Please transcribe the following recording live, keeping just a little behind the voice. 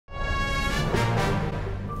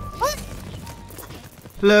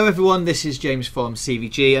Hello everyone, this is James from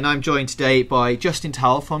CVG and I'm joined today by Justin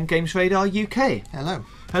Towell from Games Radar UK. Hello.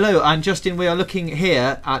 Hello, and Justin, we are looking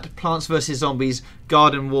here at Plants vs Zombies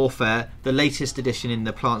Garden Warfare, the latest edition in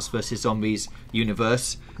the Plants vs Zombies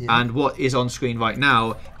universe. Yeah. And what is on screen right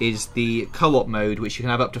now is the co-op mode, which you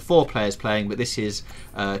can have up to 4 players playing, but this is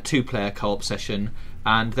a 2-player co-op session,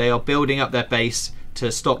 and they are building up their base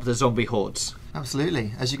to stop the zombie hordes.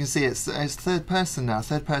 Absolutely. As you can see, it's third person now,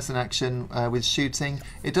 third person action with shooting.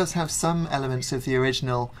 It does have some elements of the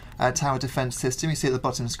original tower defense system. You see at the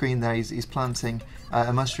bottom screen there, he's planting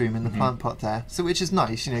a mushroom in the plant pot there, so which is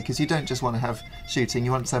nice, you know, because you don't just want to have shooting,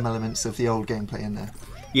 you want some elements of the old gameplay in there.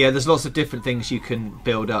 Yeah, there's lots of different things you can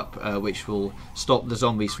build up which will stop the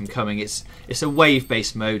zombies from coming. It's a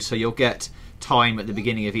wave-based mode, so you'll get time at the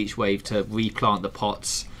beginning of each wave to replant the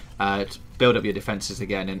pots, build up your defences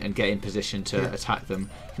again and get in position to attack them.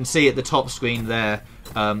 You can see at the top screen there,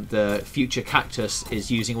 the future cactus is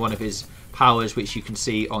using one of his powers, which you can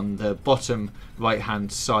see on the bottom right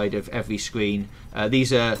hand side of every screen.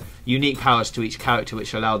 These are unique powers to each character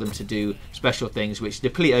which allow them to do special things which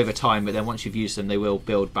deplete over time, but then once you've used them they will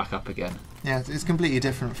build back up again. Yeah, it's completely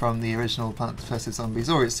different from the original Plants vs Zombies,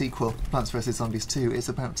 or its sequel, Plants vs Zombies 2, It's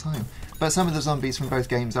About Time. But some of the zombies from both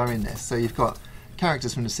games are in this, so you've got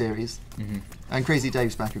characters from the series, and Crazy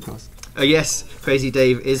Dave's back, of course. Yes, Crazy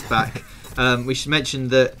Dave is back. We should mention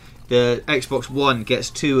that the Xbox One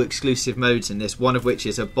gets 2 exclusive modes in this, one of which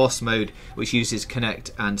is a boss mode which uses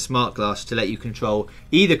Kinect and Smart Glass to let you control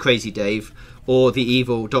either Crazy Dave or the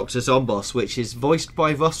evil Dr. Zomboss, which is voiced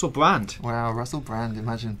by Russell Brand. Wow, Russell Brand,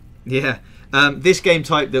 imagine. Yeah. This game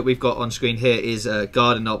type that we've got on screen here is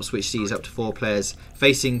Garden Ops, which sees up to 4 players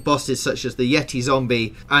facing bosses such as the Yeti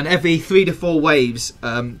Zombie, and every 3 to 4 waves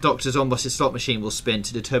Dr. Zomboss's slot machine will spin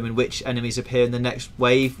to determine which enemies appear in the next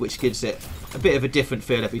wave, which gives it a bit of a different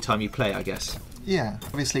feel every time you play, I guess. Yeah,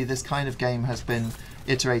 obviously this kind of game has been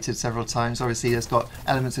iterated several times. Obviously there's got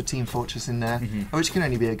elements of Team Fortress in there, which can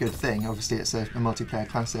only be a good thing. Obviously it's a multiplayer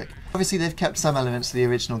classic. Obviously they've kept some elements of the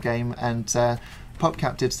original game, and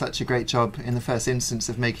Popcap did such a great job in the first instance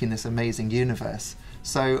of making this amazing universe.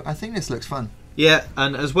 So I think this looks fun. Yeah,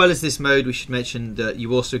 and as well as this mode, we should mention that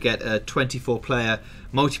you also get a 24-player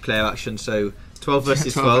multiplayer action, so 12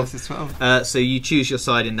 versus 12. Versus 12. So you choose your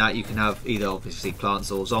side in that. You can have either obviously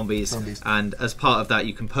plants or zombies. And as part of that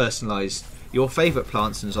you can personalise your favourite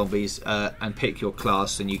plants and zombies and pick your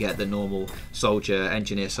class, and you get the normal soldier,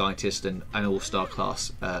 engineer, scientist and an all-star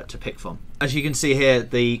class to pick from. As you can see here,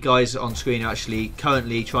 the guys on screen are actually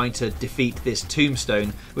currently trying to defeat this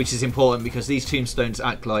tombstone, which is important because these tombstones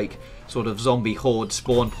act like sort of zombie horde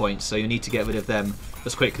spawn points, so you need to get rid of them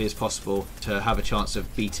as quickly as possible to have a chance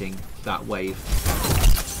of beating that wave.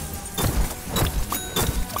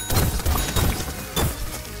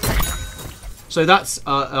 So that's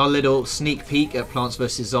our little sneak peek at Plants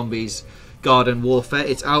vs Zombies Garden Warfare.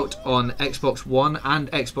 It's out on Xbox One and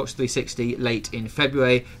Xbox 360 late in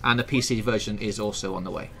February, and the PC version is also on the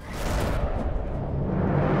way.